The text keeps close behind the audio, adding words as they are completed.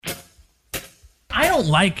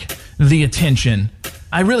don't like the attention.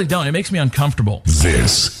 I really don't. It makes me uncomfortable.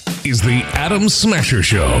 This is the Adam Smasher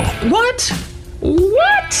Show. What?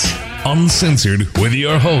 Uncensored with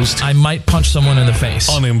your host, I might punch someone in the face.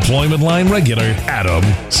 Unemployment Line regular, Adam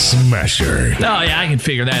Smasher. Oh, yeah, I can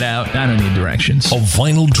figure that out. I don't need directions. A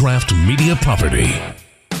Vinyl Draft Media property.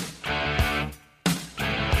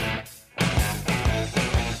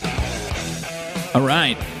 All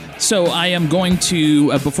right. So I am going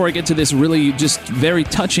to, before I get to this really just very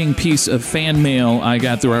touching piece of fan mail I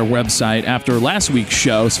got through our website after last week's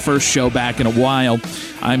show, it's the first show back in a while,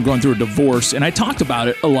 I'm going through a divorce, and I talked about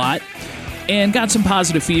it a lot and got some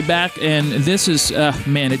positive feedback, and this is,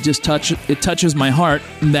 man, it just touches my heart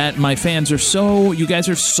that my fans are you guys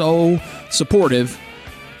are so supportive.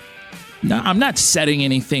 No, I'm not setting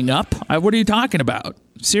anything up. What are you talking about?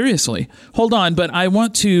 Seriously. Hold on, but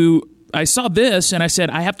I saw this and I said,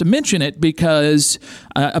 I have to mention it because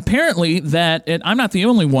apparently I'm not the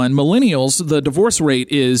only one. Millennials, the divorce rate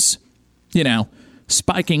is,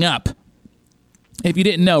 spiking up. If you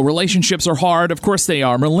didn't know, relationships are hard. Of course they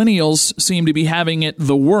are. Millennials seem to be having it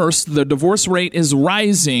the worst. The divorce rate is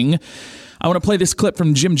rising. I want to play this clip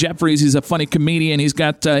from Jim Jeffries. He's a funny comedian. He's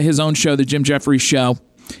got his own show, The Jim Jeffries Show.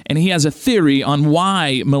 And he has a theory on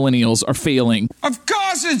why millennials are failing. Of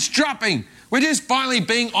course it's dropping. We're just finally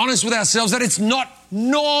being honest with ourselves that it's not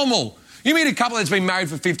normal. You meet a couple that's been married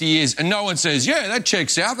for 50 years and no one says, yeah, that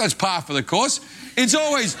checks out, that's par for the course. It's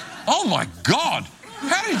always, oh my God,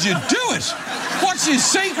 how did you do it? What's your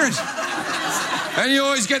secret? And you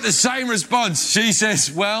always get the same response. She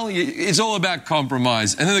says, well, it's all about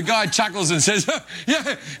compromise. And then the guy chuckles and says,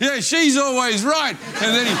 yeah, she's always right.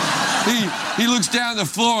 And then he looks down the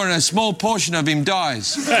floor and a small portion of him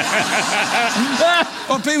dies.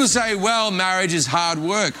 Or people say, well, marriage is hard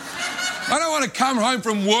work. I don't want to come home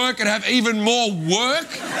from work and have even more work.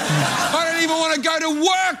 I don't even want to go to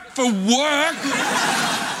work for work.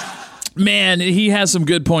 Man, he has some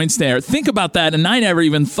good points there. Think about that, and I never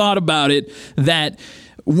even thought about it, that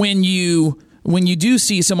when you do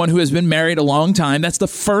see someone who has been married a long time, that's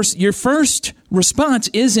your first response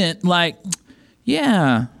isn't like,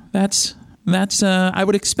 yeah, that's I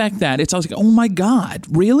would expect that. It's always like, oh my God,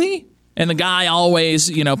 really? And the guy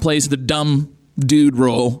always, plays the dumb dude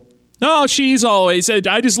role. Oh, she's always,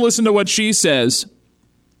 I just listen to what she says.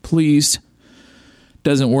 Please.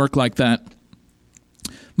 Doesn't work like that.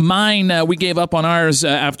 Mine, we gave up on ours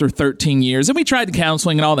after 13 years, and we tried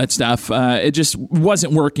counseling and all that stuff. It just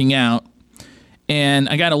wasn't working out. And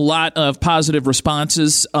I got a lot of positive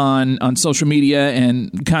responses on social media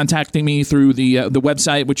and contacting me through the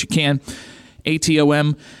website, which you can,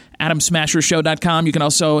 ATOM, AdamSmasherShow.com. You can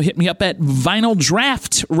also hit me up at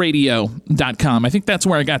VinylDraftRadio.com. I think that's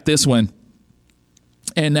where I got this one.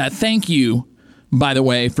 And thank you, by the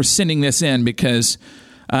way, for sending this in, because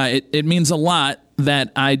it means a lot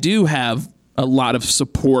that I do have a lot of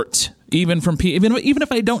support, even from people, even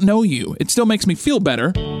if I don't know you. It still makes me feel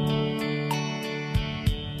better.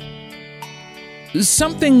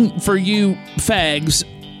 Something for you fags.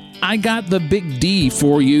 I got the big D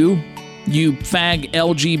for you, you fag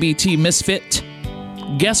LGBT misfit.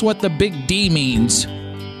 Guess what the big D means?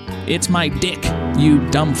 It's my dick, you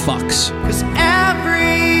dumb fucks. 'Cause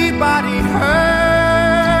everybody hurts.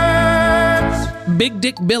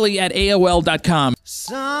 BigDickBilly at AOL.com.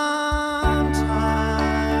 Sometimes.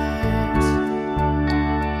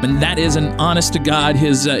 And that is an honest to God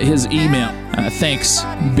his email. Thanks,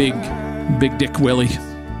 Big Dick Willie.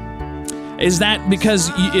 Is that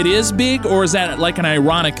because it is big, or is that like an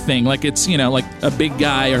ironic thing? Like it's, like a big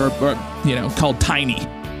guy or called tiny?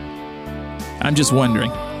 I'm just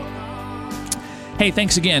wondering. Hey,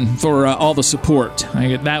 thanks again for all the support.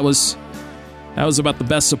 That was about the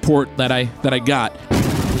best support that I got.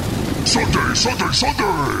 Sunday!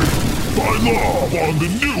 Find love on the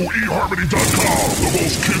new eHarmony.com, the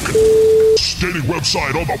most kick-stating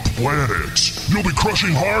website on the planet. You'll be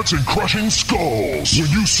crushing hearts and crushing skulls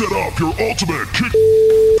when you set up your ultimate kick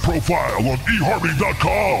profile on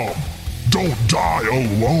eHarmony.com. Don't die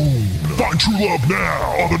alone. Find true love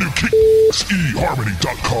now on the new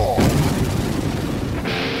eHarmony.com.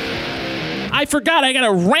 I forgot I got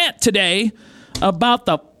a rant today about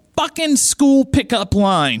the fucking school pickup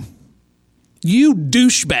line. You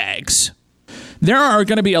douchebags. There are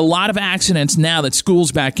going to be a lot of accidents now that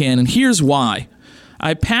school's back in, and here's why.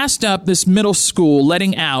 I passed up this middle school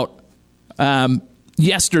letting out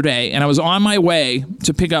yesterday, and I was on my way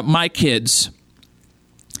to pick up my kids,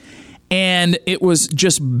 and it was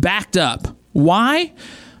just backed up. Why?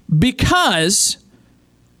 Because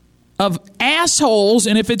of assholes,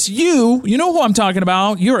 and if it's you know who I'm talking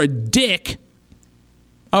about. You're a dick.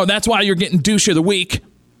 Oh, that's why you're getting douche of the week.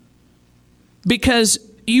 Because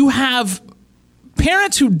you have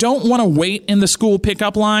parents who don't want to wait in the school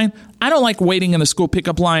pickup line. I don't like waiting in the school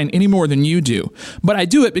pickup line any more than you do. But I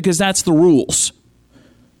do it because that's the rules.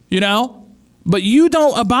 You know? But you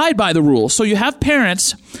don't abide by the rules. So you have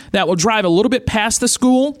parents that will drive a little bit past the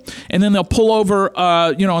school, and then they'll pull over,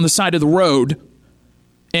 on the side of the road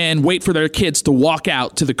and wait for their kids to walk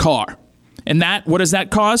out to the car. And what does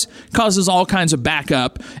that cause? Causes all kinds of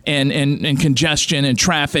backup and congestion and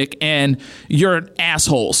traffic, and you're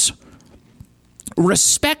assholes.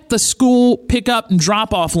 Respect the school pickup and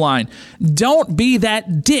drop-off line. Don't be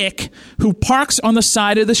that dick who parks on the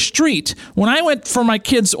side of the street. When I went for my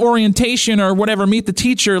kids' orientation or whatever, meet the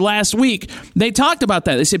teacher last week, they talked about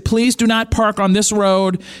that. They said, please do not park on this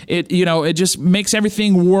road. It just makes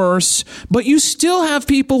everything worse. But you still have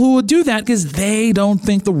people who will do that because they don't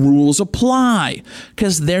think the rules apply,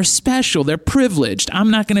 because they're special. They're privileged.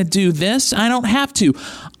 I'm not going to do this. I don't have to.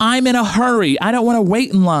 I'm in a hurry. I don't want to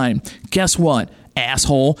wait in line. Guess what?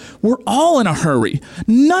 Asshole, we're all in a hurry.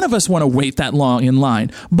 None of us want to wait that long in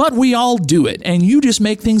line, but we all do it, and you just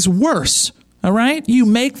make things worse. All right? You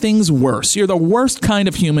make things worse. You're the worst kind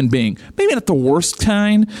of human being. Maybe not the worst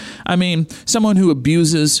kind. I mean, someone who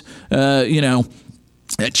abuses,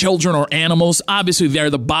 children or animals. Obviously, they're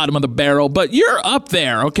the bottom of the barrel, but you're up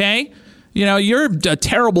there, okay? You're a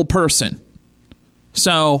terrible person.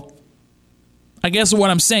 So, I guess what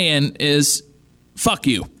I'm saying is, fuck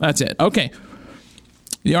you. That's it. Okay.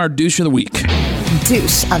 Our douche of the week.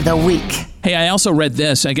 Douche of the week. Hey, I also read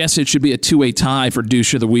this. I guess it should be a two-way tie for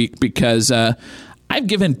douche of the week because I've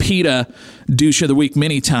given PETA douche of the week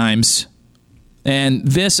many times. And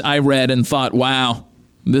this I read and thought, wow,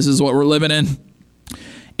 this is what we're living in.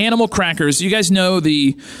 Animal crackers. You guys know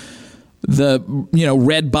the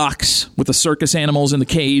red box with the circus animals in the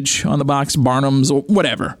cage on the box, Barnum's or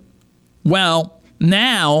whatever. Well,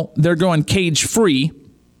 now they're going cage-free.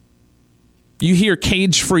 You hear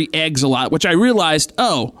cage-free eggs a lot, which I realized,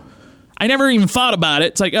 I never even thought about it.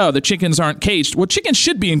 It's like, the chickens aren't caged. Well, chickens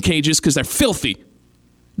should be in cages because they're filthy.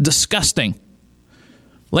 Disgusting.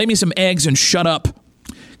 Lay me some eggs and shut up.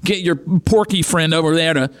 Get your porky friend over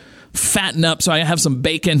there to fatten up so I have some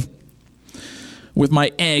bacon with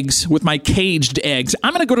my eggs, with my caged eggs.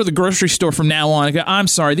 I'm going to go to the grocery store from now on and go, I'm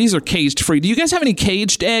sorry, these are caged-free. Do you guys have any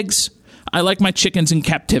caged eggs? I like my chickens in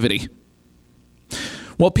captivity.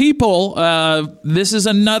 Well, people, this is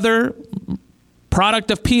another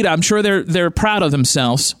product of PETA. I'm sure they're proud of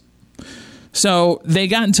themselves. So they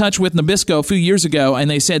got in touch with Nabisco a few years ago,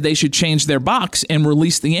 and they said they should change their box and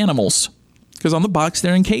release the animals. Because on the box,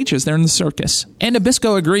 they're in cages. They're in the circus. And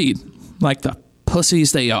Nabisco agreed, like the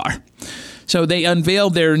pussies they are. So they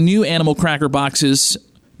unveiled their new animal cracker boxes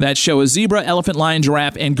that show a zebra, elephant, lion,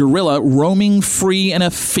 giraffe, and gorilla roaming free in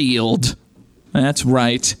a field. That's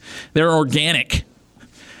right. They're organic.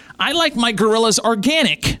 I like my gorillas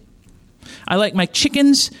organic. I like my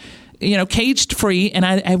chickens, caged free, and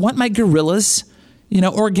I want my gorillas,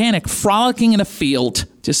 organic, frolicking in a field,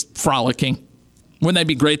 just frolicking. Wouldn't that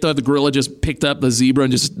be great, though, if the gorilla just picked up the zebra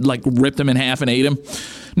and just, ripped him in half and ate him?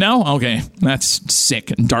 No? Okay. That's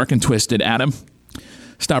sick and dark and twisted, Adam.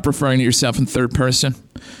 Stop referring to yourself in third person.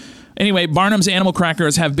 Anyway, Barnum's Animal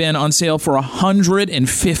Crackers have been on sale for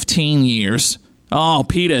 115 years. Oh,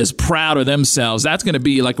 PETA is proud of themselves. That's going to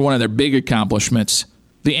be one of their big accomplishments.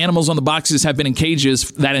 The animals on the boxes have been in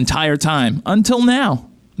cages that entire time, until now.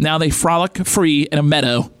 Now they frolic free in a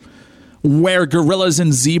meadow where gorillas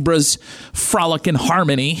and zebras frolic in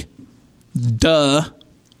harmony. Duh.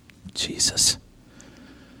 Jesus.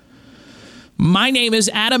 My name is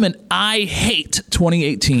Adam, and I hate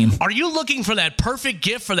 2018. Are you looking for that perfect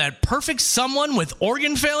gift for that perfect someone with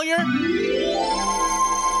organ failure?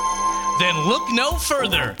 Then look no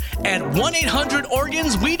further. At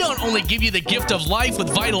 1-800-ORGANS, we don't only give you the gift of life with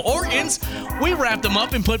vital organs, we wrap them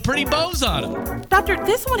up and put pretty bows on them. Doctor,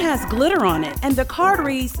 this one has glitter on it, and the card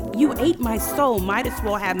reads, "You ate my soul, might as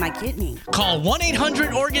well have my kidney." Call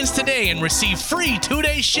 1-800-ORGANS today and receive free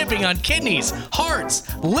 2-day shipping on kidneys, hearts,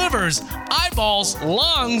 livers, eyeballs,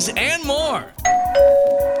 lungs, and more.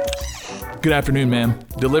 Good afternoon, ma'am.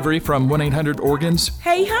 Delivery from 1-800-ORGANS.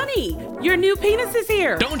 Hey, honey, your new penis is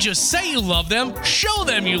here. Don't just say you love them, show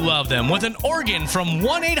them you love them with an organ from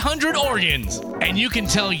 1-800-ORGANS. And you can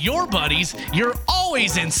tell your buddies you're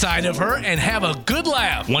always inside of her and have a good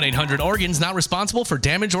laugh. 1-800-ORGANS, not responsible for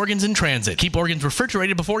damaged organs in transit. Keep organs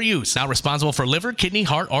refrigerated before use. Not responsible for liver, kidney,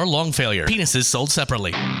 heart, or lung failure. Penises sold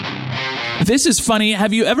separately. This is funny.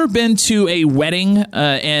 Have you ever been to a wedding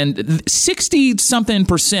and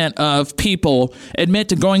 60-something% of people admit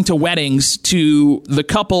to going to weddings to the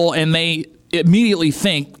couple and they immediately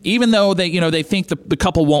think, even though they think the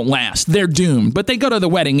couple won't last, they're doomed, but they go to the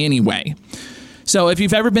wedding anyway. So if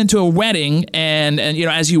you've ever been to a wedding and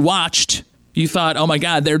as you watched, you thought, oh my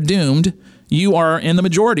God, they're doomed, you are in the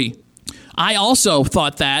majority. I also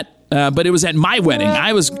thought that, but it was at my wedding.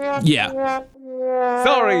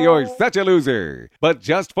 Sorry you're such a loser, but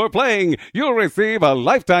just for playing, you'll receive a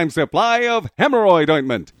lifetime supply of hemorrhoid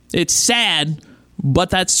ointment. It's sad, but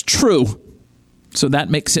that's true. So that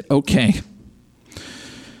makes it okay.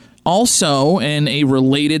 Also, in a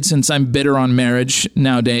related, since I'm bitter on marriage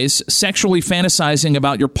nowadays, sexually fantasizing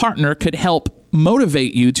about your partner could help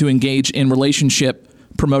motivate you to engage in relationship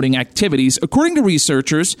promoting activities. According to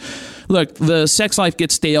researchers, look, the sex life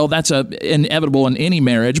gets stale. That's inevitable in any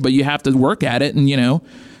marriage, but you have to work at it. And,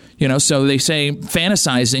 so they say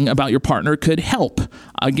fantasizing about your partner could help.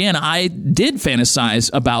 Again, I did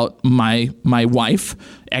fantasize about my wife,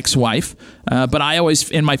 ex-wife, but I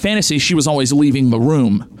always, in my fantasy, she was always leaving the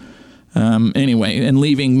room. Anyway, and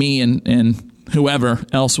leaving me and whoever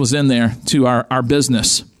else was in there to our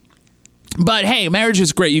business. But hey, marriage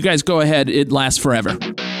is great. You guys go ahead. It lasts forever.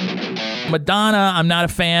 Madonna, I'm not a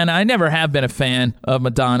fan. I never have been a fan of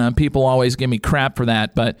Madonna. People always give me crap for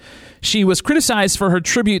that. But she was criticized for her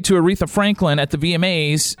tribute to Aretha Franklin at the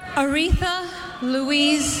VMAs. Aretha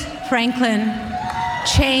Louise Franklin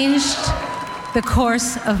changed the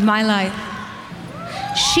course of my life.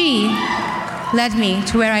 She led me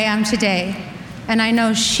to where I am today. And I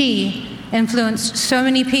know she influenced so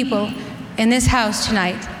many people in this house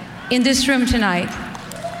tonight, in this room tonight.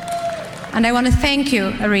 And I want to thank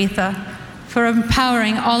you, Aretha, for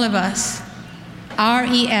empowering all of us.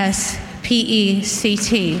 RESPECT.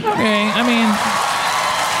 Okay, I mean...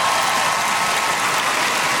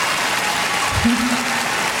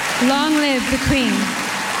 Long live the Queen.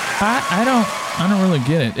 I don't really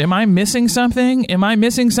get it. Am I missing something?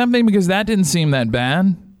 Because that didn't seem that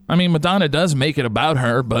bad. I mean, Madonna does make it about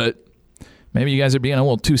her, but maybe you guys are being a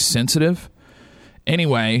little too sensitive.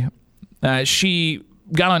 Anyway, she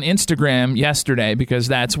got on Instagram yesterday because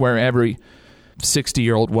that's where every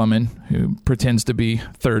 60-year-old woman who pretends to be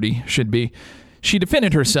 30 should be. She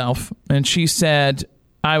defended herself, and she said,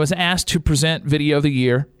 I was asked to present Video of the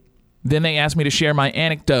Year. Then they asked me to share my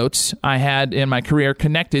anecdotes I had in my career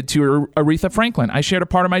connected to Aretha Franklin. I shared a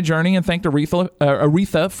part of my journey and thanked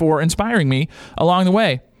Aretha for inspiring me along the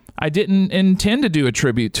way. I didn't intend to do a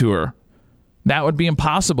tribute to her. That would be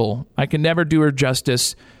impossible. I can never do her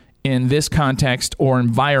justice in this context or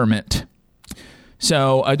environment.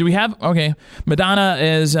 So do we have... Okay, Madonna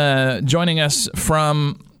is joining us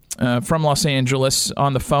from Los Angeles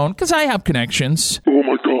on the phone because I have connections. Oh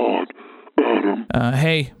my God, Adam.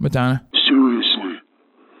 Hey, Madonna. Seriously,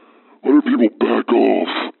 why do people back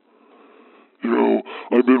off?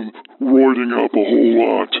 I've been roiding up a whole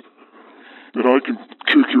lot, and I can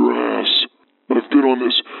kick your ass. I've been on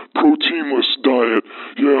this proteinless diet.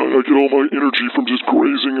 Yeah, I get all my energy from just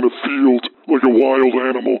grazing in a field like a wild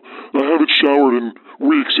animal. I haven't showered in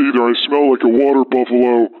weeks either. I smell like a water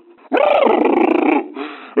buffalo.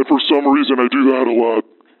 And for some reason I do that a lot.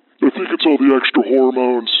 I think it's all the extra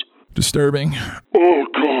hormones. Disturbing. Oh,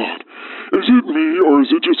 God. Is it me, or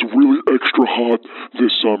is it just really extra hot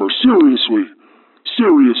this summer? Seriously.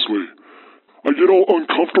 I get all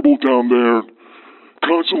uncomfortable down there,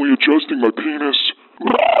 constantly adjusting my penis.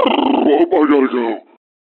 Oh, I gotta go.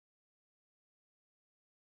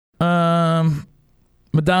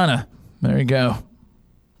 Madonna. There you go.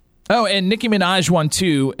 Oh, and Nicki Minaj won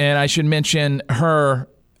too, and I should mention her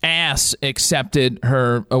ass accepted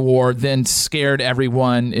her award, then scared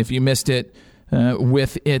everyone, if you missed it,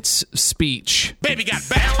 with its speech. Baby got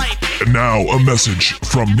ballet. And now a message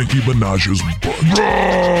from Nicki Minaj's butt.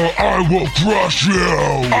 I will crush you.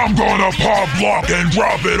 I'm gonna pop lock and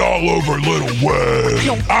drop it all over Little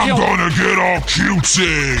Web. I'm gonna get all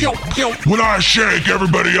cutesy. When I shake,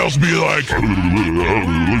 everybody else be like, look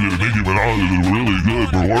at Nicki Minaj is really good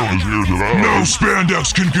performance here tonight. No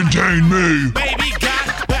spandex can contain me. Baby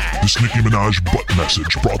got back. This Nicki Minaj butt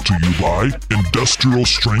message brought to you by Industrial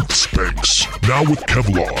Strength Spanx. Now with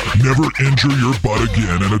Kevlar. Never injure your butt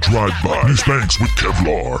again in a drive-by. New Spanx with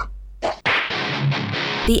Kevlar.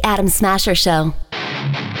 The Adam Smasher Show.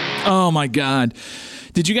 Oh my God.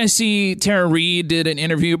 Did you guys see Tara Reid did an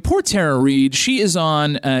interview? Poor Tara Reid. She is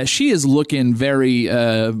looking very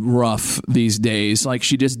rough these days. Like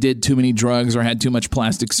she just did too many drugs or had too much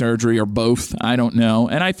plastic surgery or both. I don't know.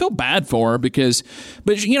 And I feel bad for her but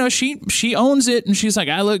she owns it and she's like,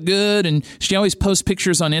 I look good. And she always posts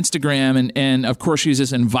pictures on Instagram. And of course, she's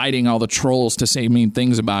just inviting all the trolls to say mean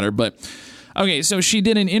things about her. But Okay, so she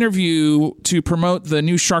did an interview to promote the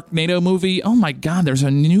new Sharknado movie. Oh my God, there's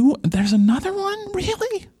another one?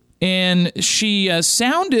 Really? And she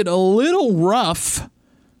sounded a little rough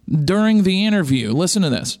during the interview. Listen to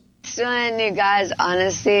this. This one, you guys,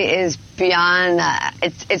 honestly, is beyond,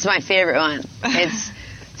 it's my favorite one. It's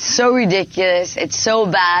so ridiculous. It's so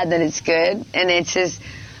bad that it's good. And it's just,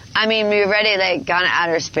 I mean, we've already, like, gone to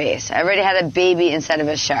outer space. I already had a baby instead of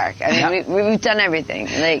a shark. I mean, we've done everything.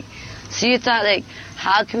 Like, so you thought, like,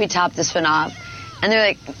 how can we top this one off? And they're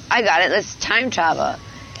like, I got it, let's time travel.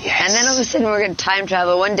 Yes. And then all of a sudden we're going to time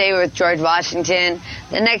travel. One day we're with George Washington.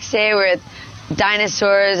 The next day we're with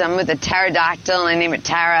dinosaurs. I'm with a pterodactyl and I name it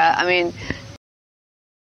Tara. I mean,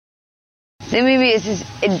 the movie is just,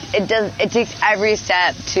 it takes every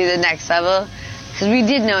step to the next level. Because we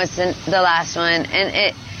did know it's the last one.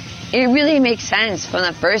 And it really makes sense from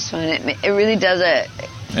the first one. It really does it.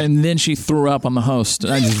 And then she threw up on the host.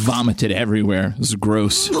 I just vomited everywhere. It was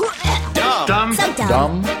gross. Dumb. So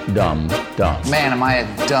dumb. Dumb. Man, am I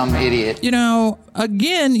a dumb idiot. You know,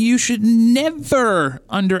 again, you should never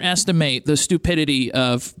underestimate the stupidity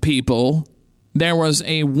of people. There was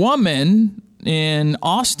a woman in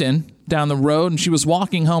Austin down the road, and she was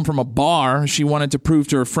walking home from a bar. She wanted to prove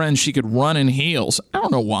to her friends she could run in heels. I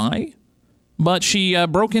don't know why. But she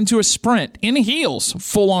broke into a sprint in heels,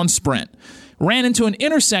 full-on sprint. Ran into an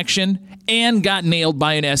intersection and got nailed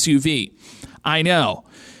by an SUV. I know.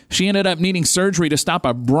 She ended up needing surgery to stop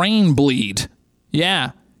a brain bleed.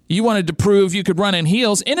 Yeah, you wanted to prove you could run in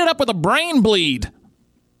heels, ended up with a brain bleed.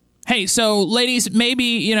 Hey, so ladies, maybe,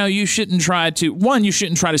 you shouldn't try to, one, you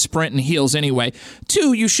shouldn't try to sprint in heels anyway.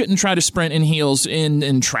 Two, you shouldn't try to sprint in heels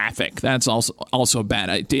in traffic. That's also a bad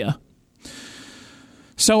idea.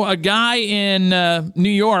 So a guy in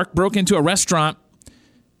New York broke into a restaurant.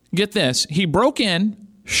 Get this. He broke in,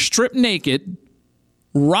 stripped naked,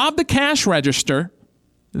 robbed the cash register,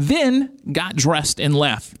 then got dressed and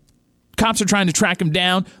left. Cops are trying to track him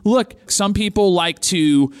down. Look, some people like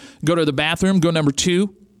to go to the bathroom, go number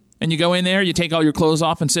 2, and you go in there, you take all your clothes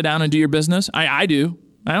off and sit down and do your business. I do.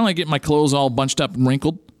 I don't like getting my clothes all bunched up and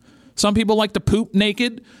wrinkled. Some people like to poop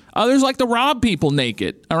naked. Others like to rob people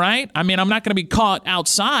naked, all right? I mean, I'm not going to be caught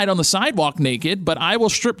outside on the sidewalk naked, but I will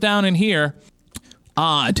strip down in here.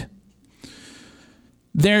 Odd.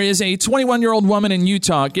 There is a 21-year-old woman in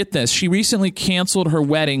Utah. Get this. She recently canceled her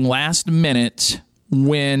wedding last minute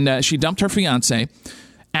when she dumped her fiancé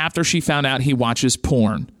after she found out he watches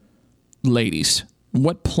porn. Ladies,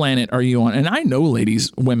 what planet are you on? And I know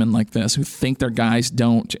women like this who think their guys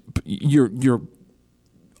don't. You're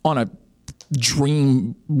on a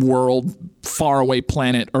dream world, faraway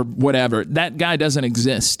planet or whatever. That guy doesn't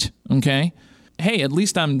exist, okay? Hey, at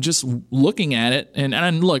least I'm just looking at it.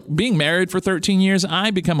 And look, being married for 13 years, I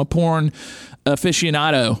become a porn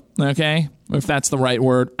aficionado, okay? If that's the right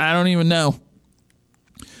word. I don't even know.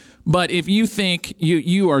 But if you think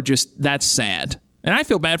you are just, that's sad. And I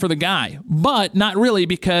feel bad for the guy, but not really,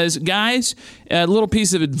 because guys, a little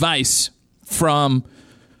piece of advice from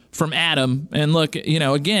Adam. And look,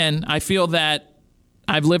 again, I feel that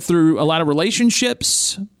I've lived through a lot of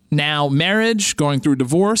relationships, now marriage, going through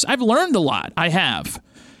divorce. I've learned a lot. I have.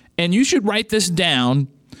 And you should write this down.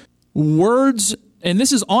 Words, and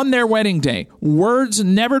this is on their wedding day, words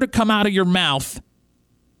never to come out of your mouth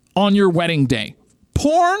on your wedding day.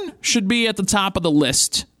 Porn should be at the top of the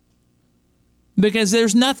list, because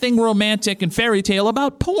there's nothing romantic and fairy tale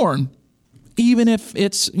about porn. Even if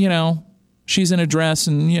it's, she's in a dress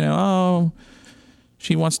and,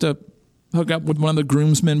 she wants to hook up with one of the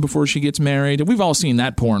groomsmen before she gets married. We've all seen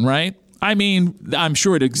that porn, right? I mean, I'm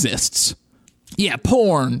sure it exists. Yeah,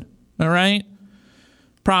 porn, all right?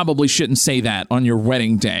 Probably shouldn't say that on your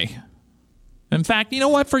wedding day. In fact, you know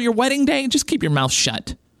what? For your wedding day, just keep your mouth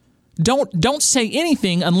shut. Don't say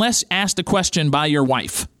anything unless asked a question by your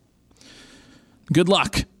wife. Good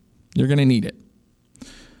luck. You're going to need it.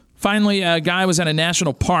 Finally, a guy was at a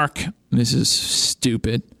national park. This is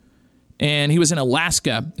stupid. And he was in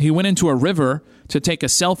Alaska. He went into a river to take a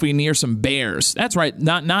selfie near some bears. That's right,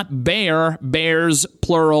 not bears,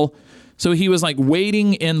 plural. So he was like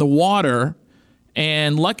wading in the water,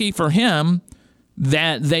 and lucky for him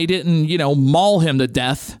that they didn't, maul him to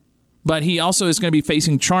death. But he also is going to be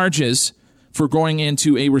facing charges for going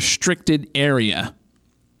into a restricted area.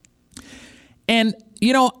 And,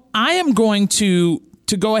 I am going to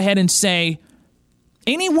go ahead and say,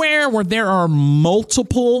 anywhere where there are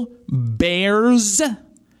multiple bears,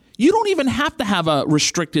 you don't even have to have a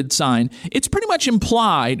restricted sign. It's pretty much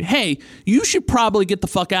implied, hey, you should probably get the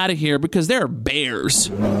fuck out of here because there are bears.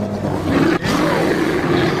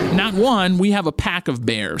 Not one, we have a pack of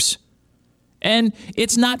bears. And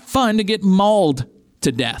it's not fun to get mauled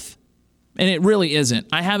to death. And it really isn't.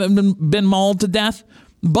 I haven't been mauled to death,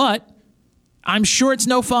 but I'm sure it's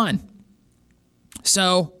no fun.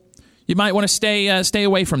 So you might want to stay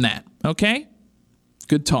away from that, okay?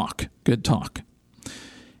 Good talk. Good talk.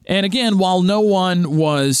 And again, while no one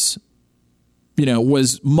was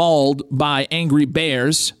mauled by angry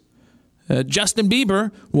bears, Justin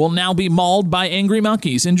Bieber will now be mauled by angry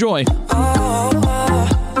monkeys. Enjoy.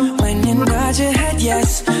 When you nod your head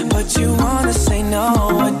yes, but you wanna say no,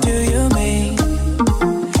 what do you mean?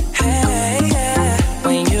 Hey, yeah,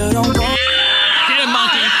 when you don't go. Get him,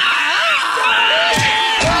 monkey.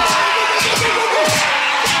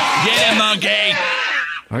 Get him, monkey.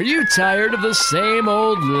 Are you tired of the same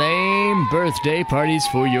old lame birthday parties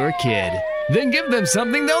for your kid? Then give them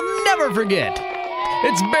something they'll never forget.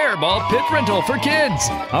 It's Bear Ball Pit Rental for kids.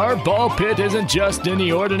 Our ball pit isn't just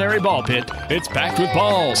any ordinary ball pit. It's packed with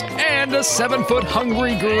balls and a 7-foot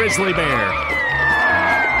hungry grizzly bear.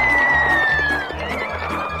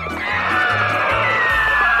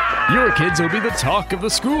 Your kids will be the talk of the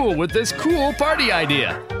school with this cool party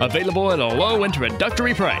idea. Available at a low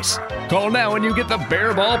introductory price. Call now and you get the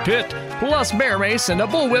Bear Ball Pit, plus bear mace and a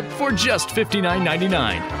bullwhip for just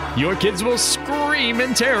 $59.99. Your kids will scream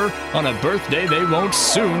in terror on a birthday they won't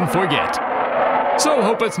soon forget. So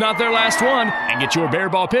hope it's not their last one, and get your Bear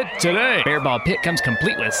Ball Pit today. Bear Ball Pit comes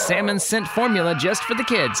complete with salmon scent formula just for the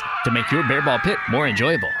kids to make your Bear Ball Pit more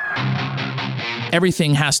enjoyable.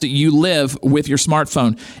 Everything has to, you live with your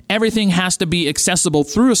smartphone. Everything has to be accessible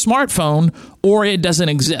through a smartphone or it doesn't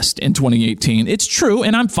exist in 2018. It's true,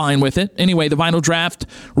 and I'm fine with it. Anyway, the Vinyl Draft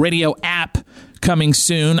Radio app coming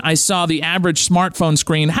soon. I saw the average smartphone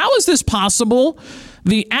screen. How is this possible?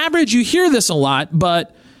 The average, you hear this a lot,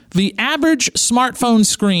 but the average smartphone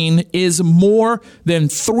screen is more than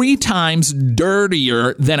 3 times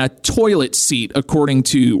dirtier than a toilet seat, according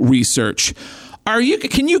to research.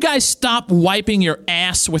 Can you guys stop wiping your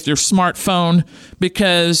ass with your smartphone?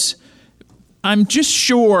 Because I'm just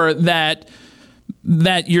sure that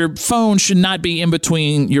your phone should not be in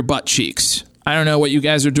between your butt cheeks. I don't know what you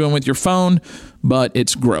guys are doing with your phone, but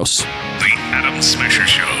it's gross. The Adam Smasher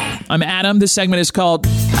Show. I'm Adam. This segment is called,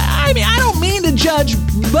 I don't mean to judge,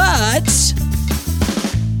 but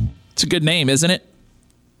it's a good name, isn't it?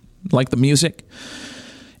 Like the music.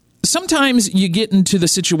 Sometimes you get into the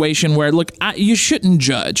situation where, look, you shouldn't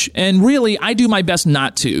judge. And really, I do my best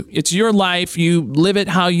not to. It's your life. You live it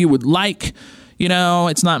how you would like.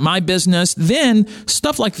 It's not my business. Then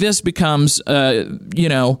stuff like this becomes,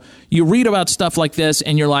 you read about stuff like this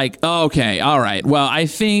and you're like, oh, okay, all right. Well, I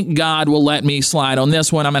think God will let me slide on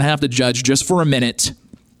this one. I'm going to have to judge just for a minute.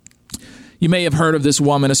 You may have heard of this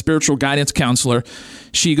woman, a spiritual guidance counselor.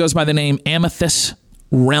 She goes by the name Amethyst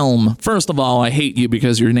Realm. First of all, I hate you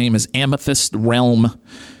because your name is Amethyst Realm.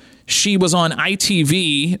 She was on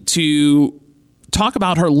ITV to talk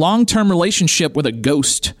about her long-term relationship with a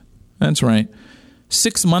ghost. That's right.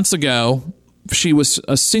 6 months ago, she was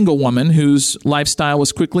a single woman whose lifestyle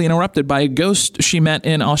was quickly interrupted by a ghost she met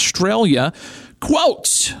in Australia.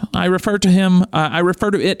 Quote, I refer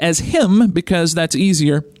to it as him because that's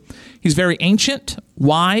easier. He's very ancient,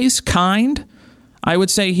 wise, kind. I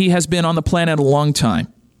would say he has been on the planet a long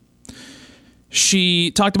time.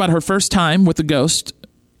 She talked about her first time with the ghost.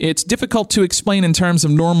 It's difficult to explain in terms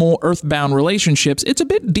of normal earthbound relationships. It's a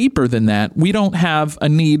bit deeper than that. We don't have a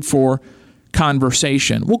need for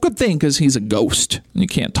conversation. Well, good thing, because he's a ghost. You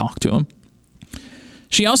can't talk to him.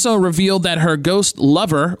 She also revealed that her ghost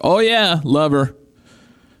lover,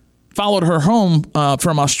 followed her home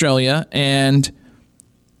from Australia, and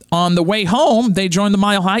on the way home, they joined the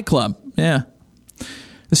Mile High Club. Yeah.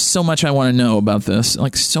 There's so much I want to know about this.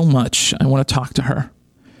 Like, so much. I want to talk to her.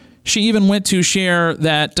 She even went to share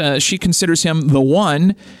that she considers him the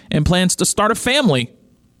one and plans to start a family.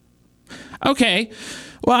 Okay.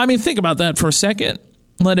 Well, think about that for a second.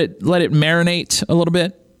 Let it marinate a little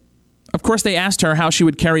bit. Of course, they asked her how she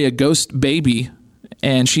would carry a ghost baby,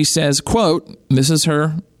 and she says, quote, this is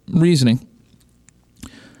her reasoning.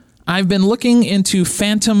 I've been looking into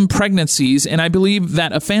phantom pregnancies, and I believe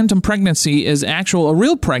that a phantom pregnancy is a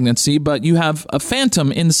real pregnancy, but you have a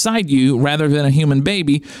phantom inside you rather than a human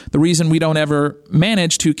baby. The reason we don't ever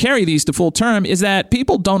manage to carry these to full term is that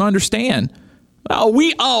people don't understand.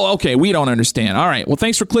 We don't understand. All right, well,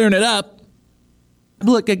 thanks for clearing it up.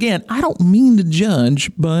 Look, again, I don't mean to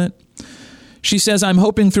judge, but she says, I'm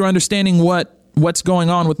hoping through understanding what's going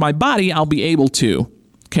on with my body, I'll be able to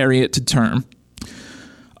carry it to term.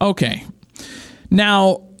 Okay.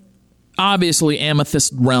 Now, obviously,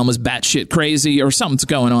 Amethyst Realm is batshit crazy or something's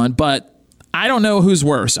going on, but I don't know who's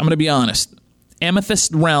worse. I'm going to be honest.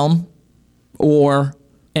 Amethyst Realm or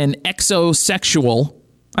an exosexual,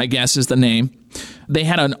 I guess is the name. They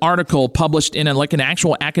had an article published in an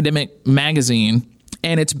actual academic magazine,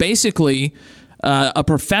 and it's basically a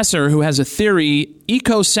professor who has a theory,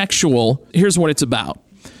 ecosexual. Here's what it's about.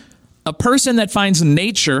 A person that finds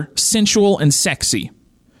nature sensual and sexy.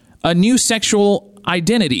 A new sexual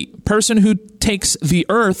identity. Person who takes the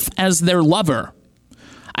earth as their lover.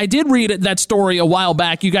 I did read that story a while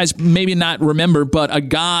back. You guys maybe not remember, but a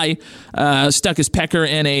guy stuck his pecker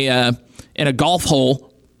in a golf hole.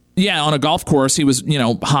 Yeah, on a golf course. He was,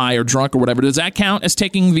 high or drunk or whatever. Does that count as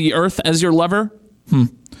taking the earth as your lover?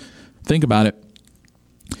 Think about it.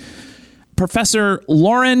 Professor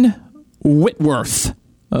Lauren Whitworth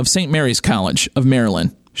of St. Mary's College of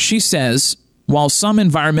Maryland. She says, while some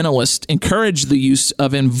environmentalists encourage the use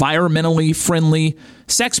of environmentally friendly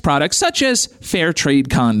sex products such as fair trade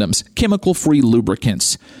condoms, chemical-free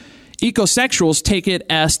lubricants, ecosexuals take it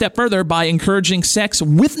a step further by encouraging sex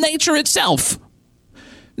with nature itself.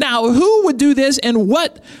 Now, who would do this and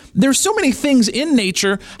what? There's so many things in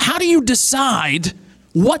nature. How do you decide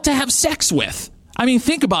what to have sex with? I mean,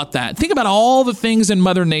 think about that. Think about all the things in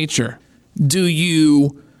Mother Nature. Do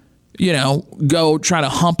you, go try to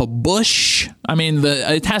hump a bush? I mean,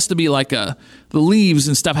 it has to be the leaves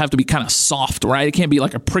and stuff have to be kind of soft, right? It can't be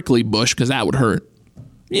like a prickly bush because that would hurt.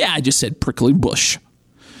 Yeah, I just said prickly bush.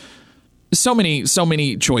 So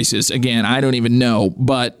many choices. Again, I don't even know,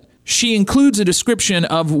 but she includes a description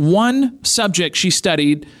of one subject she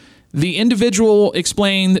studied. The individual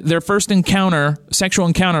explained their first sexual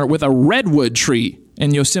encounter with a redwood tree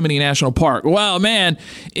in Yosemite National Park. Well, man,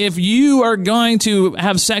 if you are going to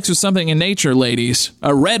have sex with something in nature, ladies,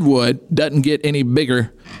 a redwood doesn't get any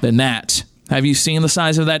bigger than that. Have you seen the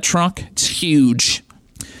size of that trunk? It's huge.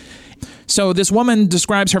 So this woman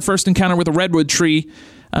describes her first encounter with a redwood tree.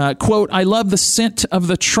 Quote, I love the scent of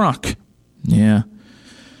the trunk. Yeah.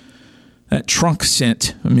 That trunk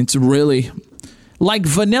scent. I mean, it's really like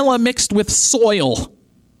vanilla mixed with soil.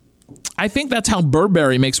 I think that's how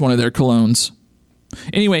Burberry makes one of their colognes.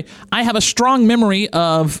 Anyway, I have a strong memory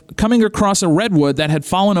of coming across a redwood that had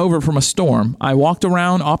fallen over from a storm. I walked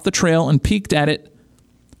around off the trail and peeked at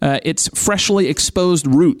its freshly exposed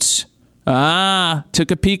roots.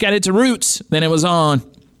 Took a peek at its roots. Then it was on.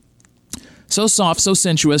 So soft, so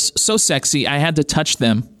sensuous, so sexy, I had to touch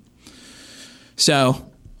them.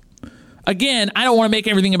 So, again, I don't want to make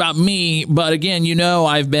everything about me, but again,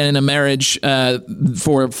 I've been in a marriage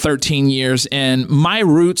for 13 years, and my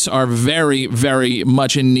roots are very, very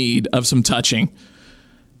much in need of some touching.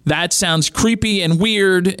 That sounds creepy and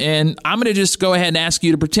weird, and I'm going to just go ahead and ask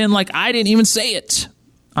you to pretend like I didn't even say it.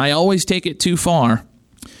 I always take it too far.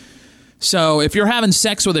 So if you're having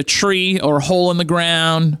sex with a tree or a hole in the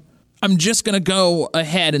ground, I'm just going to go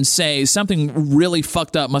ahead and say something really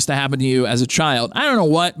fucked up must have happened to you as a child. I don't know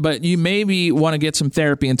what, but you maybe want to get some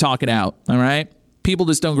therapy and talk it out, all right? People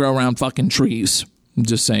just don't grow around fucking trees. I'm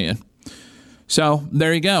just saying. So,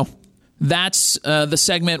 there you go. That's the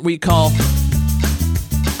segment we call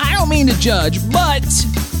I don't mean to judge, but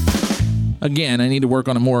again, I need to work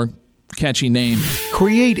on a more catchy name.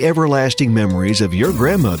 Create everlasting memories of your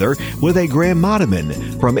grandmother with a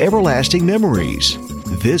Grandmottoman from Everlasting Memories.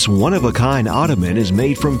 This one-of-a-kind ottoman is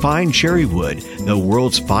made from fine cherry wood, the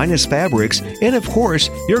world's finest fabrics, and of course,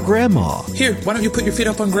 your grandma. Here, why don't you put your feet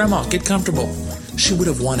up on Grandma? Get comfortable. She would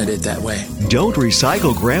have wanted it that way. Don't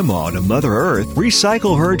recycle Grandma to Mother Earth.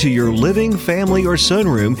 Recycle her to your living, family, or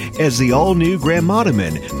sunroom as the all-new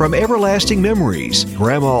Grandmottoman from Everlasting Memories.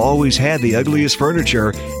 Grandma always had the ugliest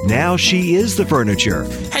furniture. Now she is the furniture.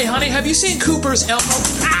 Hey, honey, have you seen Cooper's elbow?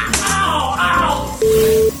 Ow! Ow!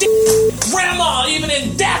 Grandma, even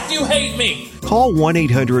in death, you hate me! Call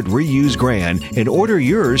 1-800-REUSE-GRAND and order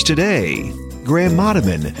yours today.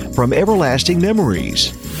 Grandmottoman from Everlasting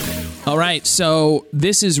Memories. All right, so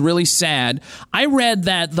this is really sad. I read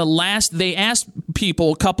that they asked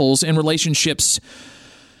couples in relationships,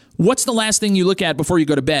 what's the last thing you look at before you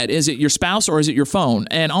go to bed? Is it your spouse or is it your phone?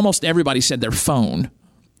 And almost everybody said their phone.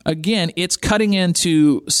 Again, it's cutting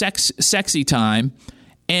into sexy time.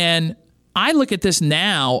 And I look at this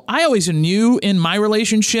now. I always knew in my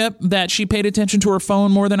relationship that she paid attention to her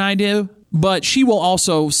phone more than I do. But she will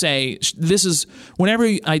also say, this is, whenever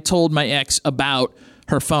I told my ex about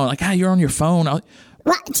her phone, like, you're on your phone. What?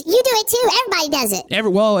 You do it too. Everybody does it.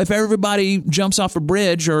 If everybody jumps off a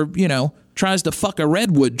bridge or, tries to fuck a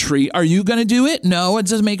redwood tree, are you going to do it? No, it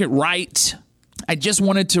doesn't make it right. I just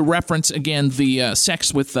wanted to reference, again, the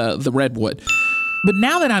sex with the redwood. But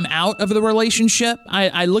now that I'm out of the relationship,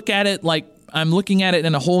 I look at it like I'm looking at it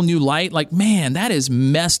in a whole new light. Like, man, that is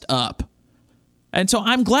messed up. And so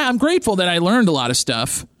I'm grateful that I learned a lot of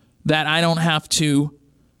stuff. that I don't have to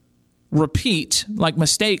repeat, like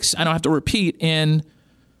mistakes I don't have to repeat in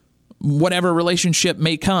whatever relationship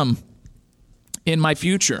may come in my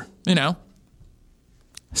future, you know.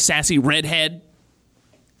 Sassy redhead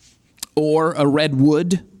or a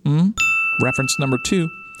redwood. Reference number 2.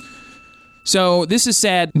 So this is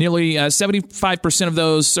sad. Nearly 75% of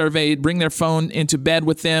those surveyed bring their phone into bed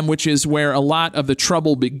with them, which is where a lot of the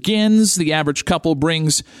trouble begins. The average couple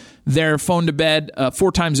brings their phone to bed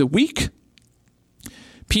 4 times a week.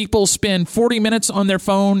 People spend 40 minutes on their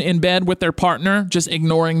phone in bed with their partner, just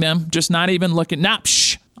ignoring them, just not even looking.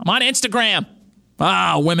 I'm on Instagram.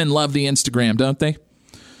 Women love the Instagram, don't they?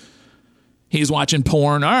 He's watching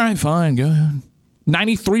porn. All right, fine, go ahead.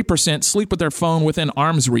 93% sleep with their phone within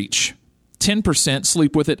arm's reach. 10%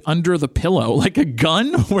 sleep with it under the pillow. Like a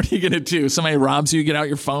gun? What are you going to do? Somebody robs you, get out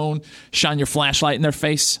your phone, shine your flashlight in their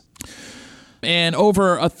face. And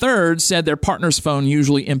over a third said their partner's phone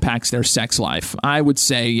usually impacts their sex life. I would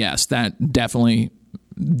say, yes, that definitely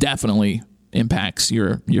impacts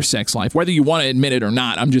your sex life. Whether you want to admit it or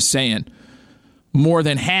not, I'm just saying. More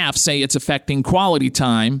than half say it's affecting quality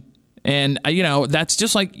time. And, that's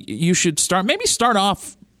just like you should start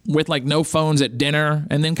off with like no phones at dinner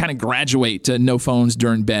and then kind of graduate to no phones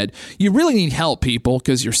during bed. You really need help, people,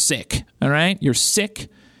 because you're sick, all right? You're sick.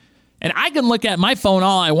 And I can look at my phone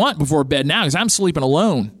all I want before bed now because I'm sleeping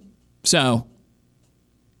alone. So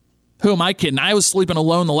who am I kidding? I was sleeping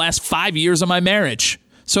alone the last 5 years of my marriage.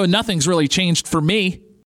 So nothing's really changed for me.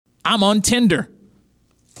 I'm on Tinder.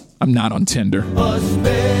 I'm not on Tinder.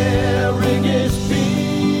 Asparagus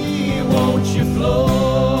bee, won't you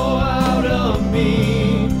flow out of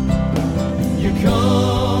me? You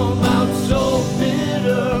come out so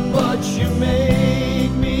bitter, but you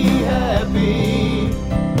make me happy.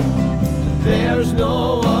 There's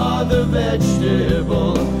no other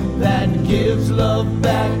vegetable that gives love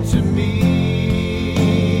back to me.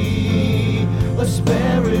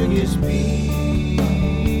 Asparagus bee.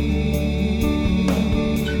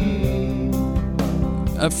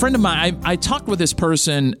 A friend of mine, I talked with this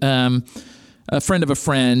person, a friend of a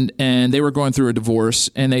friend, and they were going through a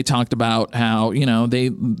divorce, and they talked about how, they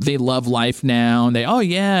love life now,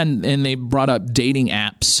 and and they brought up dating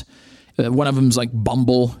apps. One of them's like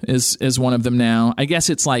Bumble is one of them now. I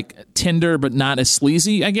guess it's like Tinder, but not as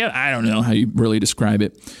sleazy. I don't know how you really describe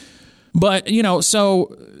it. But,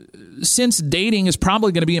 so since dating is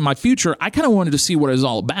probably going to be in my future, I kind of wanted to see what it's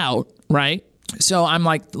all about, right? So I'm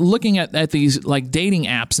like looking at these like dating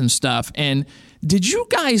apps and stuff. And did you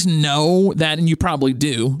guys know that, and you probably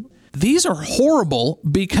do, these are horrible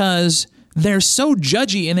because they're so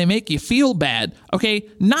judgy and they make you feel bad. Okay,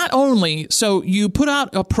 not only, so you put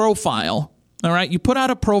out a profile, all right? You put out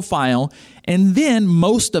a profile, and then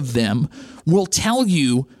most of them will tell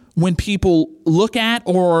you when people look at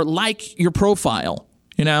or like your profile,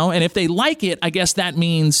 And if they like it, I guess that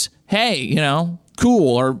means, hey,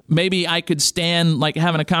 cool. Or maybe I could stand like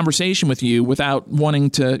having a conversation with you without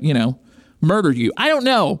wanting to, murder you. I don't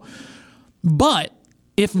know. But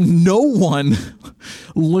if no one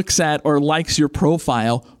looks at or likes your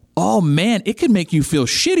profile, oh man, it could make you feel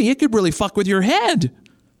shitty. It could really fuck with your head.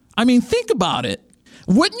 I mean, think about it.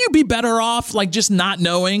 Wouldn't you be better off like just not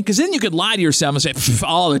knowing? Because then you could lie to yourself and say,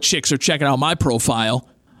 all the chicks are checking out my profile.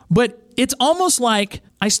 But it's almost like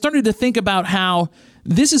I started to think about how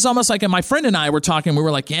this is almost like my friend and I were talking. We were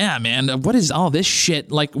like, yeah, man, what is all this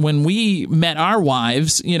shit? Like when we met our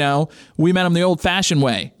wives, we met them the old fashioned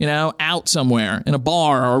way, out somewhere in a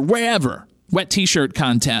bar or wherever. Wet t-shirt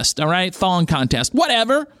contest, all right? Thong contest,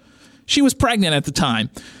 whatever. She was pregnant at the time.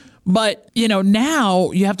 But, now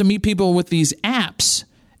you have to meet people with these apps.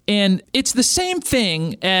 And it's the same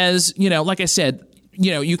thing as, like I said,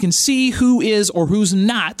 you can see who is or who's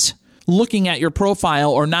not looking at your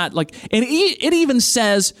profile or not, like, and it even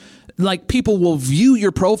says like people will view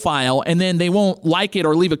your profile and then they won't like it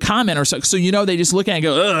or leave a comment or so they just look at it and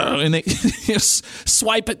go, ugh, and they just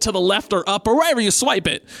swipe it to the left or up or wherever you swipe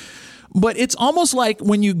it. But it's almost like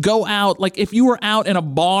when you go out, like if you were out in a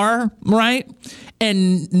bar, right,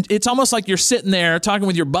 and it's almost like you're sitting there talking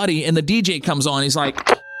with your buddy and the DJ comes on, he's like,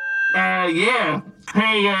 yeah,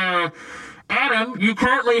 hey, Adam, you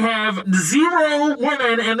currently have 0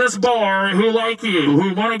 women in this bar who like you,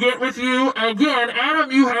 who want to get with you. Again,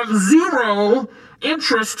 Adam, you have 0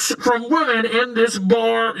 interests from women in this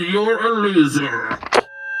bar. You're a loser.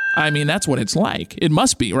 I mean, that's what it's like. It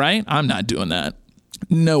must be, right? I'm not doing that.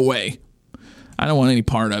 No way. I don't want any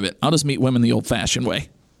part of it. I'll just meet women the old-fashioned way.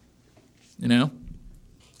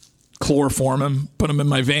 Chloroform them, put them in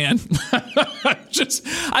my van.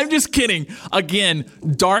 I'm just kidding. Again,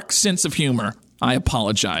 dark sense of humor. I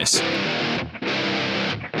apologize.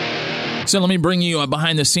 So let me bring you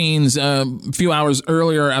behind the scenes. A few hours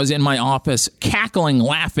earlier, I was in my office cackling,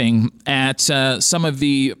 laughing at some of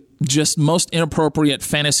the just most inappropriate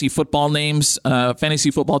fantasy football names,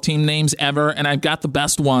 fantasy football team names ever, and I've got the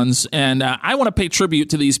best ones, and I want to pay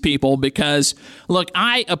tribute to these people because, look,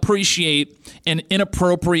 I appreciate an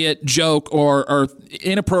inappropriate joke or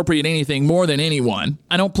inappropriate anything more than anyone.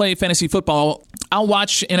 I don't play fantasy football. I'll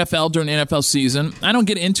watch NFL during the NFL season. I don't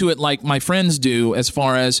get into it like my friends do as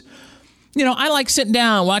far as, you know, I like sitting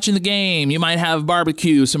down, watching the game. You might have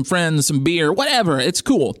barbecue, some friends, some beer, whatever. It's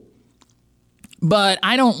cool. But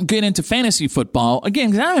I don't get into fantasy football,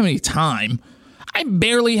 again, because I don't have any time. I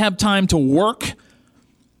barely have time to work,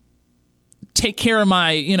 take care of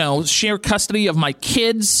my, share custody of my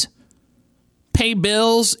kids, pay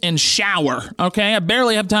bills, and shower, okay? I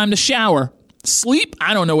barely have time to shower. Sleep?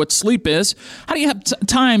 I don't know what sleep is. How do you have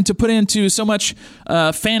time to put into so much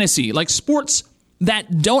fantasy, like sports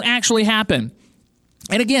that don't actually happen?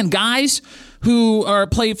 And again, guys who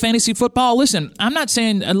play fantasy football, listen, I'm not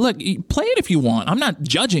saying, look, play it if you want. I'm not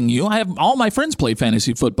judging you. I have all my friends play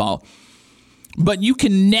fantasy football. But you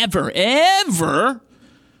can never, ever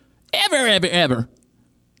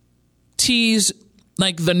tease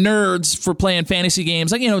like the nerds for playing fantasy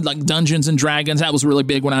games. Like, like Dungeons and Dragons. That was really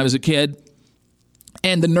big when I was a kid.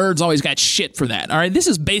 And the nerds always got shit for that. All right, this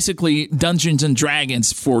is basically Dungeons and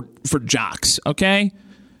Dragons for jocks, okay?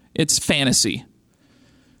 It's fantasy.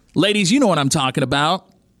 Ladies, you know what I'm talking about.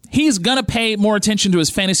 He's going to pay more attention to his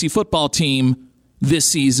fantasy football team this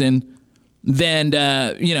season than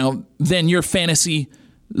your fantasy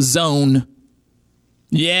zone.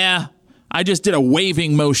 Yeah, I just did a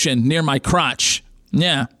waving motion near my crotch.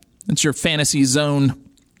 Yeah, that's your fantasy zone.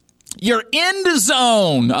 Your end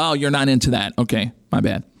zone. Oh, you're not into that. Okay, my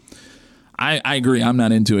bad. I agree. I'm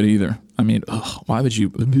not into it either. I mean, why would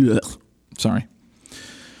you? Sorry.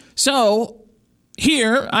 So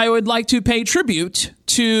here, I would like to pay tribute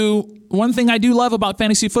to one thing I do love about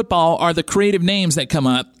fantasy football are the creative names that come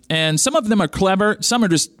up. And some of them are clever. Some are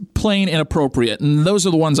just plain inappropriate. And those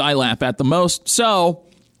are the ones I laugh at the most. So,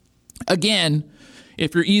 again,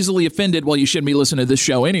 if you're easily offended, well, you shouldn't be listening to this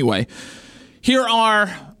show anyway. Here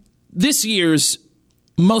are this year's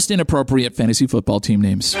most inappropriate fantasy football team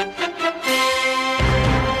names.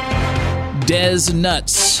 Des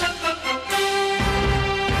Nuts.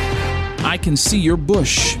 I Can See Your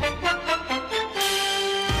Bush.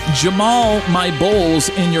 Jamal, My Bowls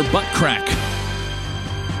in Your Butt Crack.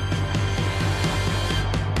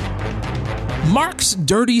 Mark's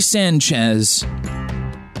Dirty Sanchez.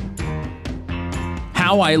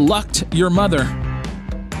 How I Lucked Your Mother.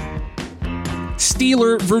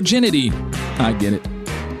 Steeler Virginity. I get it.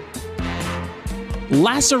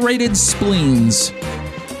 Lacerated Spleens.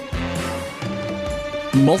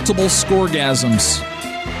 Multiple Scoregasms.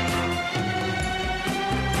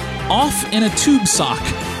 Off in a Tube Sock.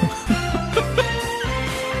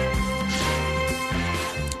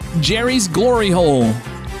 Jerry's Glory Hole.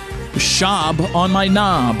 Shab on My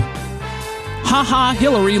Knob. Haha,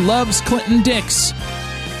 Hillary Loves Clinton Dix.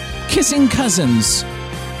 Kissing Cousins.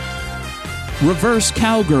 Reverse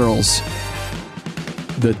Cowgirls.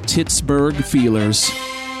 The Pittsburgh Feelers.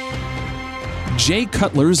 Jay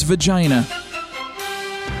Cutler's Vagina.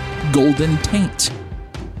 Golden Taint.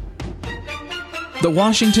 The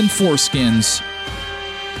Washington Foreskins.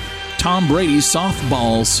 Tom Brady's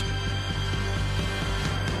Softballs.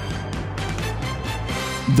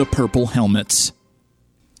 The Purple Helmets.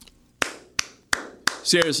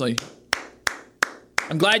 Seriously.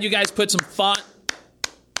 I'm glad you guys put some thought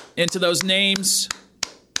into those names.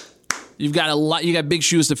 You got big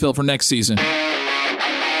shoes to fill for next season.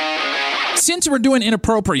 Since we're doing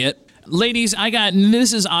inappropriate, ladies,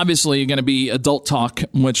 this is obviously going to be adult talk,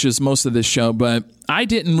 which is most of this show, but I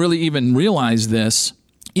didn't really even realize this.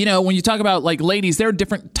 When you talk about, like, ladies, there are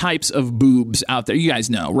different types of boobs out there. You guys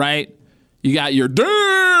know, right? You got your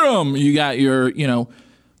damn, you got your,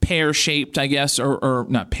 pear-shaped, I guess, or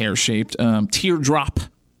not pear-shaped, teardrop,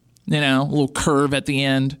 a little curve at the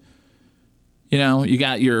end. You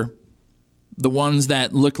got the ones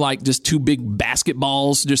that look like just two big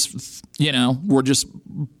basketballs, just, were just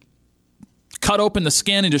cut open the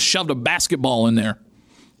skin and just shoved a basketball in there.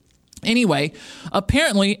 Anyway,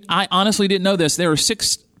 apparently, I honestly didn't know this. There are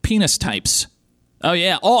 6 penis types. Oh,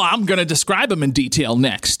 yeah. Oh, I'm going to describe them in detail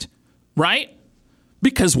next. Right?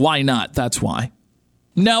 Because why not? That's why.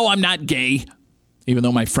 No, I'm not gay. Even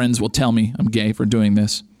though my friends will tell me I'm gay for doing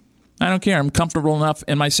this. I don't care. I'm comfortable enough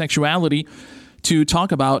in my sexuality to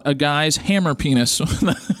talk about a guy's hammer penis.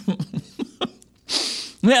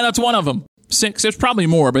 Yeah, that's one of them. 6. There's probably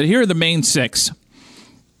more, but here are the main 6.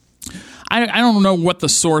 I don't know what the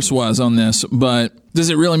source was on this, but does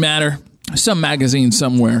it really matter? Some magazine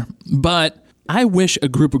somewhere. But I wish a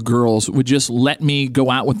group of girls would just let me go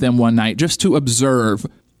out with them one night just to observe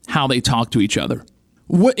how they talk to each other.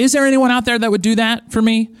 Is there anyone out there that would do that for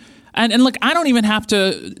me? And look, I don't even have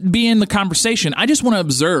to be in the conversation. I just want to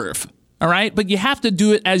observe. All right. But you have to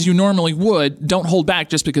do it as you normally would. Don't hold back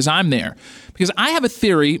just because I'm there. Because I have a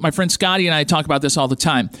theory. My friend Scotty and I talk about this all the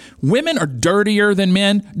time. Women are dirtier than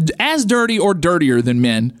men, as dirty or dirtier than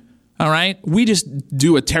men. All right. We just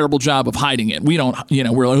do a terrible job of hiding it. We don't,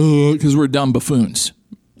 we're like, oh, because we're dumb buffoons.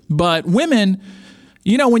 But women,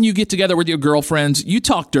 when you get together with your girlfriends, you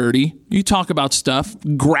talk dirty. You talk about stuff,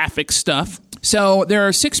 graphic stuff. So there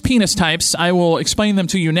are 6 penis types. I will explain them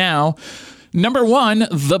to you now. Number 1,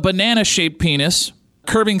 the banana-shaped penis,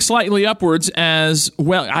 curving slightly upwards as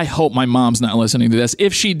well. I hope my mom's not listening to this.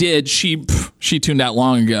 If she did, she tuned out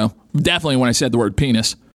long ago. Definitely when I said the word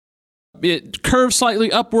penis. It curves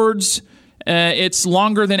slightly upwards. It's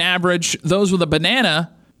longer than average. Those with a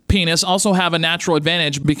banana penis also have a natural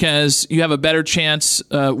advantage because you have a better chance,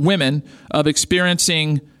 women, of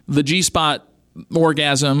experiencing the G-spot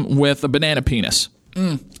orgasm with a banana penis.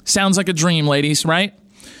 Sounds like a dream, ladies, right?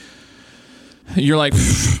 You're like,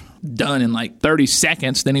 done in like 30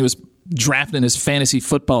 seconds. Then he was drafting his fantasy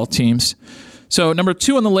football teams. So number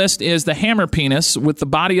 2 on the list is the hammer penis with the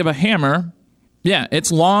body of a hammer. Yeah, it's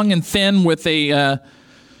long and thin with it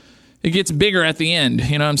gets bigger at the end.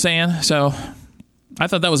 You know what I'm saying? So I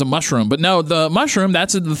thought that was a mushroom. But no, the mushroom,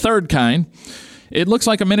 that's the 3rd kind. It looks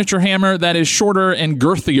like a miniature hammer that is shorter and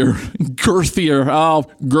girthier.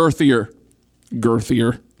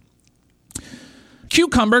 Girthier.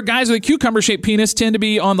 Cucumber. Guys with a cucumber-shaped penis tend to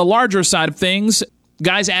be on the larger side of things.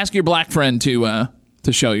 Guys, ask your black friend to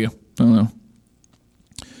show you. I don't know.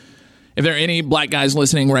 If there are any black guys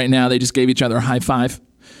listening right now, they just gave each other a high five.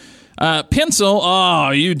 Pencil.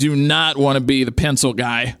 Oh, you do not want to be the pencil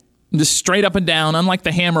guy. Just straight up and down. Unlike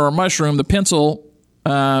the hammer or mushroom, the pencil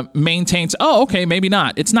maintains. Oh, okay, maybe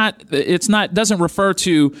not. It's not. Doesn't refer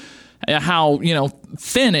to how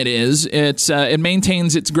thin it is. It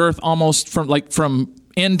maintains its girth almost from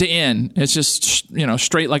end to end. It's just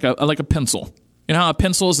straight like a pencil. You know how a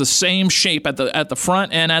pencil is the same shape at the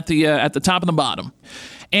front and at the top and the bottom.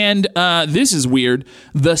 And this is weird.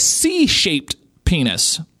 The C-shaped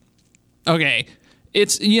penis. Okay.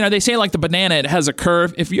 It's, they say like the banana, it has a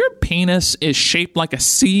curve. If your penis is shaped like a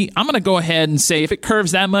C, I'm going to go ahead and say if it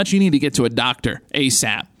curves that much, you need to get to a doctor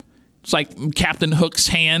ASAP. It's like Captain Hook's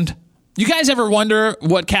hand. You guys ever wonder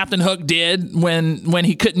what Captain Hook did when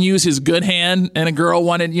he couldn't use his good hand and a girl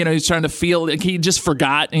wanted, he's trying to feel, like he just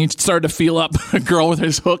forgot and he started to feel up a girl with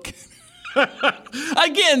his hook?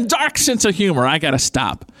 Again, dark sense of humor. I got to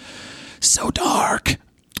stop. So dark.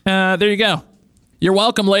 There you go. You're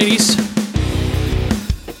welcome, ladies.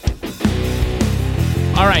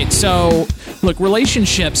 All right, so look,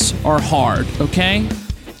 relationships are hard, okay?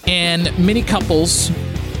 And many couples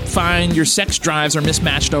find your sex drives are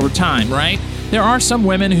mismatched over time, right? There are some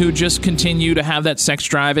women who just continue to have that sex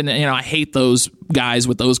drive, and I hate those guys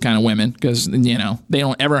with those kind of women because they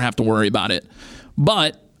don't ever have to worry about it.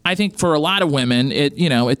 But I think for a lot of women,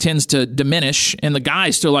 it tends to diminish, and the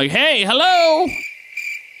guy's still like, "Hey, hello."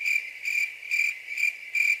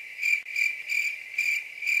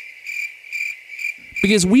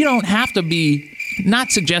 Because we don't have to be, not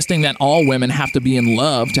suggesting that all women have to be in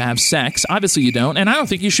love to have sex. Obviously you don't. And I don't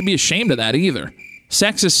think you should be ashamed of that either.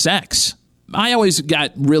 Sex is sex. I always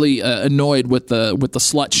got really annoyed with the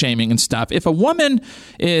slut shaming and stuff. If a woman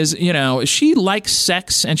is, she likes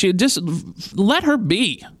sex and she just let her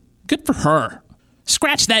be. Good for her.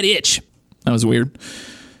 Scratch that itch. That was weird.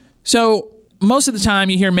 So most of the time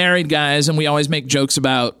you hear married guys and we always make jokes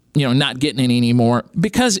about, not getting any anymore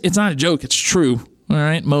because it's not a joke. It's true. All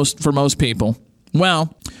right, for most people.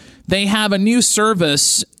 Well, they have a new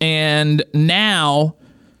service, and now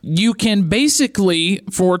you can basically,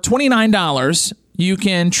 for $29, you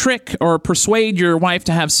can trick or persuade your wife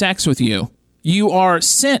to have sex with you. You are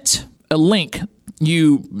sent a link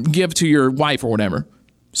you give to your wife or whatever.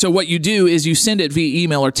 So what you do is you send it via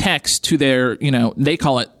email or text to their, they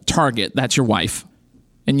call it target. That's your wife.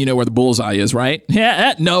 And you know where the bullseye is, right?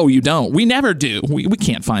 Yeah, no, you don't. We never do. We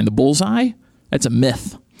can't find the bullseye. That's a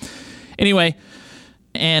myth. Anyway,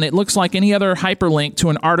 and it looks like any other hyperlink to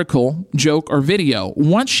an article, joke, or video.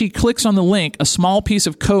 Once she clicks on the link, a small piece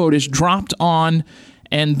of code is dropped on,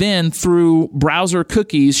 and then through browser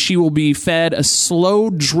cookies, she will be fed a slow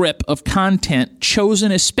drip of content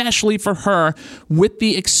chosen especially for her with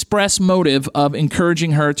the express motive of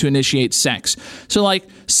encouraging her to initiate sex. So like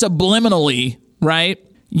subliminally, right?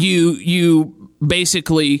 You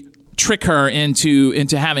basically trick her into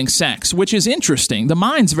having sex, which is interesting. The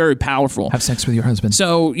mind's very powerful. Have sex with your husband.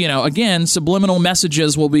 So, again, subliminal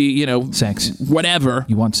messages will be, sex. Whatever.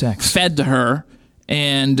 You want sex. Fed to her,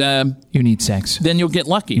 and you need sex. Then you'll get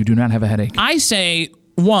lucky. You do not have a headache. I say,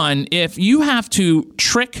 one, if you have to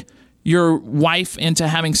trick your wife into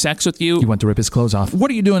having sex with you, you want to rip his clothes off. What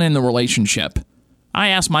are you doing in the relationship? I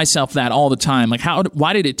ask myself that all the time. Like,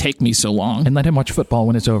 why did it take me so long? And let him watch football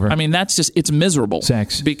when it's over. I mean, it's miserable.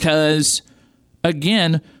 Sex. Because,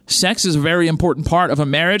 again, sex is a very important part of a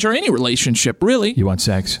marriage or any relationship, really. You want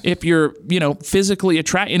sex. If you're, physically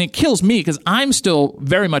attracted. And it kills me because I'm still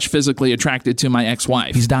very much physically attracted to my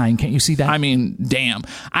ex-wife. He's dying. Can't you see that? I mean, damn.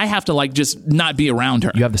 I have to, just not be around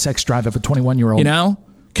her. You have the sex drive of a 21-year-old.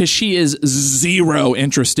 Because she is zero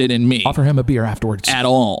interested in me. Offer him a beer afterwards. At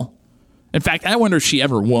all. In fact, I wonder if she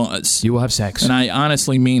ever was. You will have sex. And I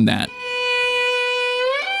honestly mean that.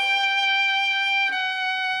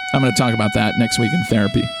 I'm going to talk about that next week in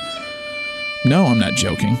therapy. No, I'm not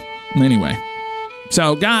joking. Anyway.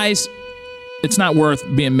 So, guys, it's not worth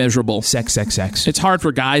being miserable. Sex. It's hard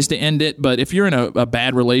for guys to end it, but if you're in a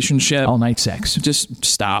bad relationship... all night sex. Just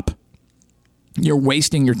stop. You're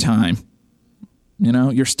wasting your time.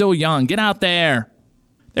 You're still young. Get out there.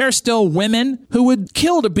 There are still women who would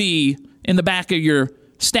kill to be in the back of your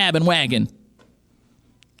stabbing wagon.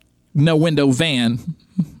 No window van.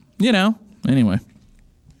 Anyway.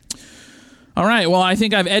 All right, well, I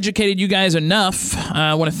think I've educated you guys enough.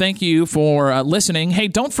 I want to thank you for listening. Hey,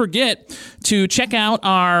 don't forget to check out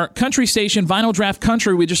our country station, Vinyl Draft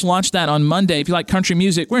Country. We just launched that on Monday. If you like country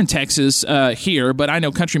music, we're in Texas here, but I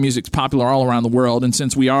know country music's popular all around the world, and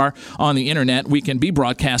since we are on the internet, we can be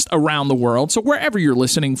broadcast around the world. So wherever you're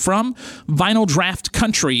listening from,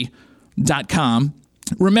 vinyldraftcountry.com.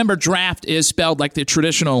 Remember, draft is spelled like the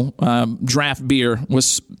traditional draft beer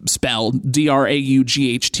was spelled,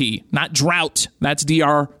 D-R-A-U-G-H-T. Not drought. That's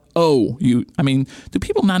D-R-O-U. I mean, do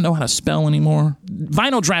people not know how to spell anymore?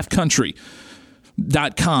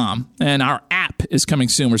 Vinyldraftcountry.com. And our app is coming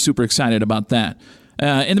soon. We're super excited about that.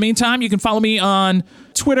 In the meantime, you can follow me on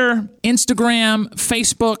Twitter, Instagram,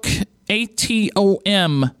 Facebook,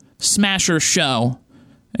 ATOM Smasher Show.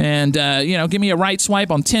 And, give me a right swipe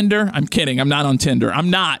on Tinder. I'm kidding. I'm not on Tinder.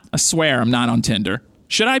 I swear I'm not on Tinder.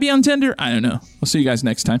 Should I be on Tinder? I don't know. We'll see you guys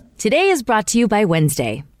next time. Today is brought to you by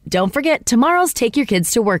Wednesday. Don't forget, tomorrow's Take Your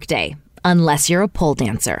Kids to Work Day. Unless you're a pole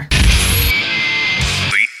dancer. The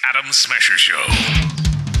Adam Smasher Show.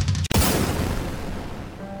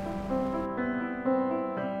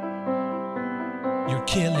 You're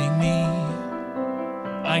killing me.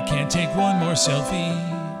 I can't take one more selfie.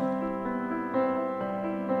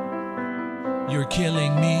 You're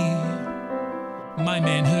killing me. My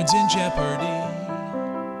manhood's in jeopardy.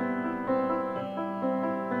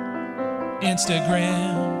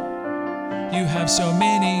 Instagram. You have so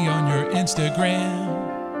many on your Instagram.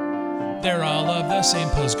 They're all of the same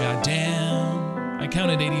pose, goddamn. I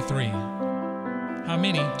counted 83. How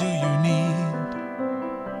many do you need?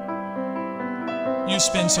 You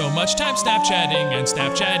spend so much time Snapchatting and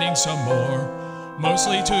Snapchatting some more.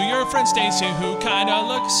 Mostly to your friend Stacy, who kinda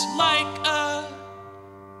looks like a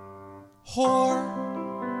whore.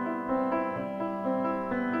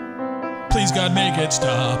 Please God, make it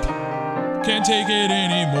stop. Can't take it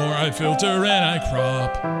anymore. I filter and I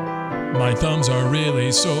crop. My thumbs are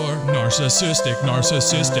really sore. Narcissistic.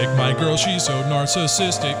 My girl, she's so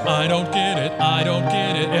narcissistic. I don't get it.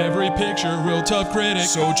 Every picture, real tough critic.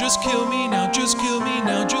 So just kill me now. Just kill me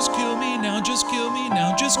now. Just kill me now. Just kill me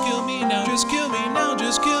now. Just kill me now. Just kill me now.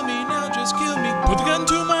 Just kill me now. Just kill me. Put the gun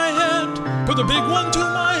to my head. Put the big one to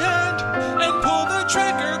my head. And pull the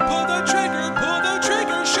trigger. Pull the trigger. Pull the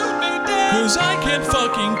trigger. Shoot me dead. 'Cause I can't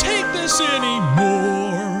fucking take this anymore.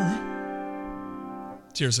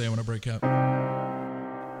 Seriously, I want to break up.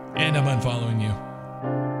 And I'm unfollowing you.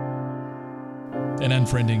 And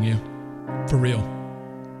unfriending you. For real.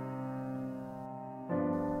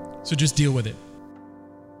 So just deal with it.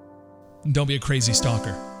 And don't be a crazy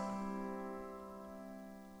stalker.